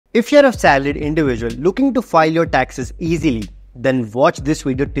If you're a salaried individual looking to file your taxes easily, then watch this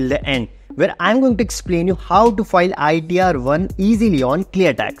video till the end, where I'm going to explain you how to file ITR-1 easily on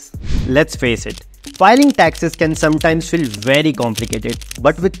ClearTax. Let's face it, filing taxes can sometimes feel very complicated,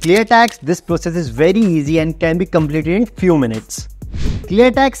 but with ClearTax, this process is very easy and can be completed in few minutes.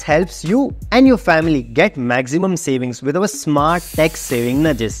 ClearTax helps you and your family get maximum savings with our smart tax saving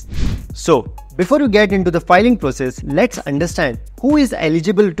nudges. So, before you get into the filing process, let's understand who is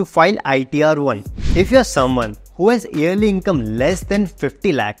eligible to file ITR-1. If you are someone who has yearly income less than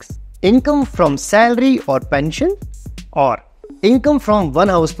 50 lakhs, income from salary or pension, or income from one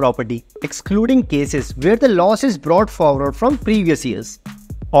house property, excluding cases where the loss is brought forward from previous years,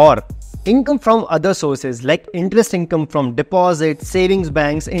 or income from other sources like interest income from deposits, savings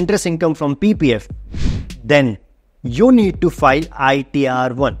banks, interest income from PPF, then you need to file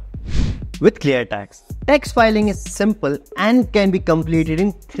ITR-1. With ClearTax, tax filing is simple and can be completed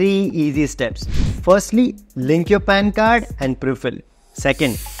in 3 easy steps. Firstly, link your PAN card and prefill.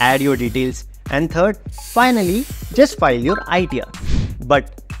 Second, add your details. And third, finally, just file your ITR.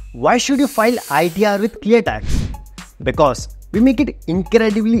 But why should you file ITR with ClearTax? Because we make it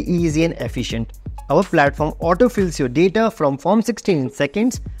incredibly easy and efficient. Our platform autofills your data from Form 16 in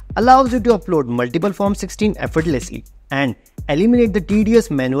seconds, allows you to upload multiple Form 16 effortlessly, and eliminate the tedious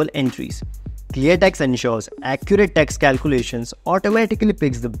manual entries. ClearTax ensures accurate tax calculations, automatically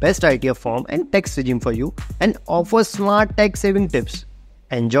picks the best ITR form and tax regime for you, and offers smart tax saving tips.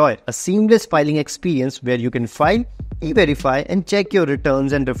 Enjoy a seamless filing experience where you can file, e-verify and check your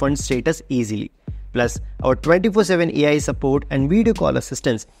returns and refund status easily. Plus, our 24/7 AI support and video call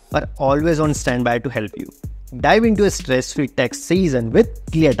assistants are always on standby to help you. Dive into a stress-free tax season with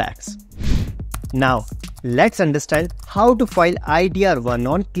ClearTax. Now, let's understand how to file ITR-1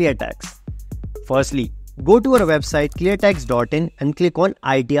 on ClearTax. Firstly, go to our website cleartax.in and click on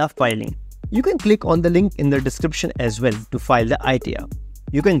ITR filing. You can click on the link in the description as well to file the ITR.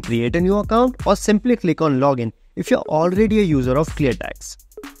 You can create a new account or simply click on login if you're already a user of ClearTax.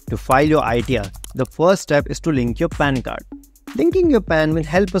 To file your ITR, the first step is to link your PAN card. Linking your PAN will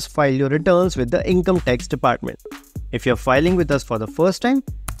help us file your returns with the Income Tax Department. If you're filing with us for the first time,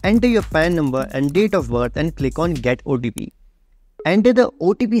 enter your PAN number and date of birth and click on Get OTP. Enter the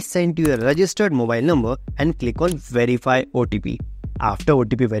OTP sent to your registered mobile number and click on Verify OTP. After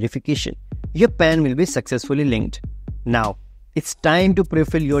OTP verification, your PAN will be successfully linked. Now, it's time to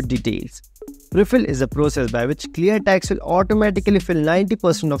prefill your details. Prefill is a process by which ClearTax will automatically fill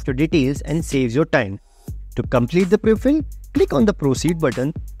 90% of your details and saves your time. To complete the prefill, click on the Proceed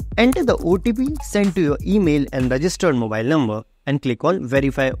button, enter the OTP sent to your email and registered mobile number and click on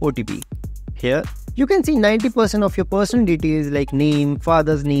Verify OTP. Here, you can see 90% of your personal details like name,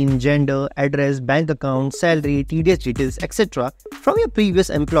 father's name, gender, address, bank account, salary, TDS details, etc. from your previous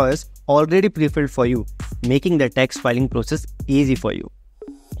employers already pre-filled for you, making the tax filing process easy for you.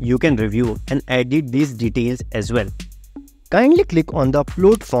 You can review and edit these details as well. Kindly click on the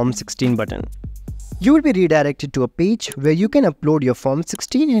Upload Form 16 button. You will be redirected to a page where you can upload your Form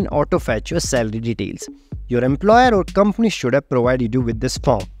 16 and auto-fetch your salary details. Your employer or company should have provided you with this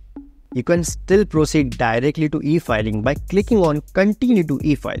form. You can still proceed directly to e-filing by clicking on Continue to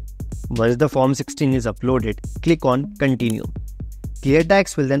e-file. Once the Form 16 is uploaded, click on Continue.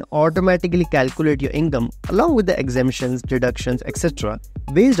 ClearTax will then automatically calculate your income along with the exemptions, deductions, etc.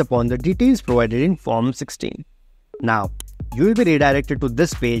 based upon the details provided in Form 16. Now, you will be redirected to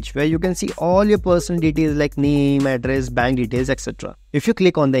this page where you can see all your personal details like name, address, bank details, etc. If you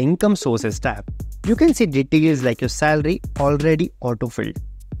click on the Income Sources tab, you can see details like your salary already auto-filled.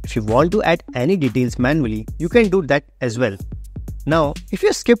 If you want to add any details manually, you can do that as well. Now, if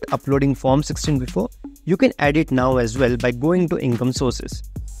you skipped uploading Form 16 before, you can add it now as well by going to Income Sources.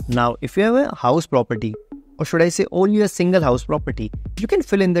 Now, if you have a house property, or should I say only a single house property, you can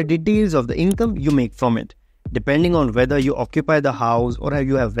fill in the details of the income you make from it. Depending on whether you occupy the house or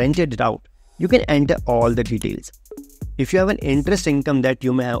you have rented it out, you can enter all the details. If you have an interest income that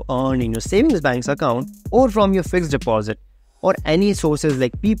you may have earned in your savings bank's account or from your fixed deposit or any sources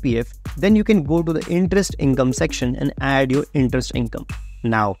like PPF, then you can go to the interest income section and add your interest income.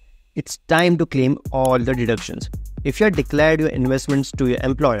 Now, it's time to claim all the deductions. If you have declared your investments to your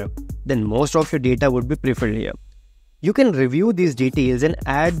employer, then most of your data would be pre-filled here. You can review these details and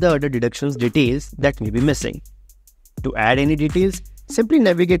add the other deductions details that may be missing. To add any details, simply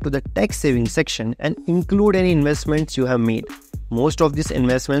navigate to the tax savings section and include any investments you have made. Most of these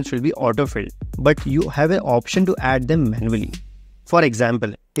investments will be auto-filled, but you have an option to add them manually. For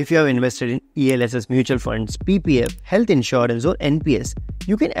example, if you have invested in ELSS mutual funds, PPF, health insurance or NPS,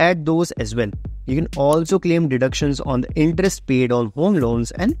 you can add those as well. You can also claim deductions on the interest paid on home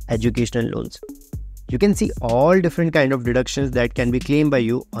loans and educational loans. You can see all different kind of deductions that can be claimed by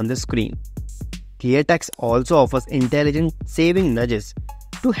you on the screen. ClearTax also offers intelligent saving nudges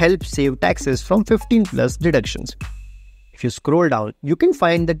to help save taxes from 15 plus deductions. If you scroll down, you can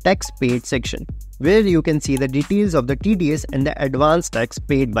find the tax paid section where you can see the details of the TDS and the advance tax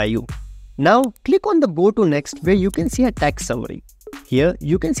paid by you. Now click on the go to next where you can see a tax summary. Here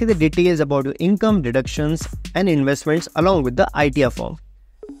you can see the details about your income, deductions and investments along with the ITR form.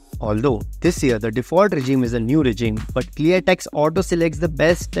 Although this year the default regime is a new regime, but ClearTax auto selects the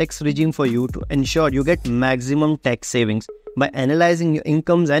best tax regime for you to ensure you get maximum tax savings by analyzing your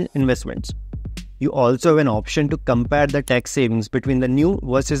incomes and investments. You also have an option to compare the tax savings between the new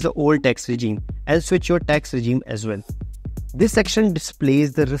versus the old tax regime and switch your tax regime as well. This section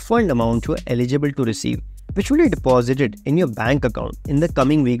displays the refund amount you are eligible to receive, which will be deposited in your bank account in the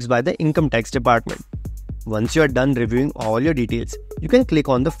coming weeks by the income tax department. Once you are done reviewing all your details, you can click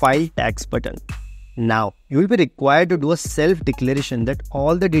on the File Tax button. Now, you will be required to do a self-declaration that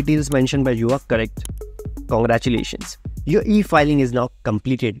all the details mentioned by you are correct. Congratulations! Your e-filing is now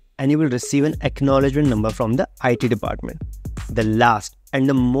completed and you will receive an acknowledgement number from the IT department. The last and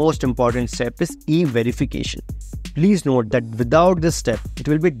the most important step is e-verification. Please note that without this step, it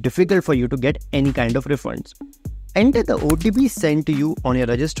will be difficult for you to get any kind of refunds. Enter the OTP sent to you on your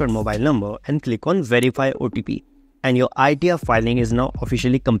registered mobile number and click on Verify OTP, and your ITR filing is now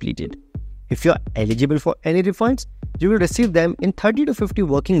officially completed. If you are eligible for any refunds, you will receive them in 30 to 50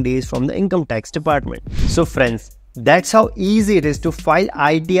 working days from the income tax department. So friends, that's how easy it is to file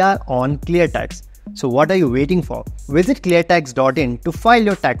ITR on ClearTax. So what are you waiting for? Visit cleartax.in to file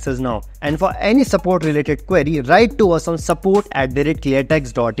your taxes now. And for any support related query, write to us on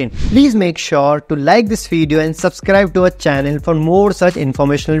support@cleartax.in. Please make sure to like this video and subscribe to our channel for more such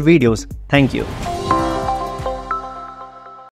informational videos. Thank you.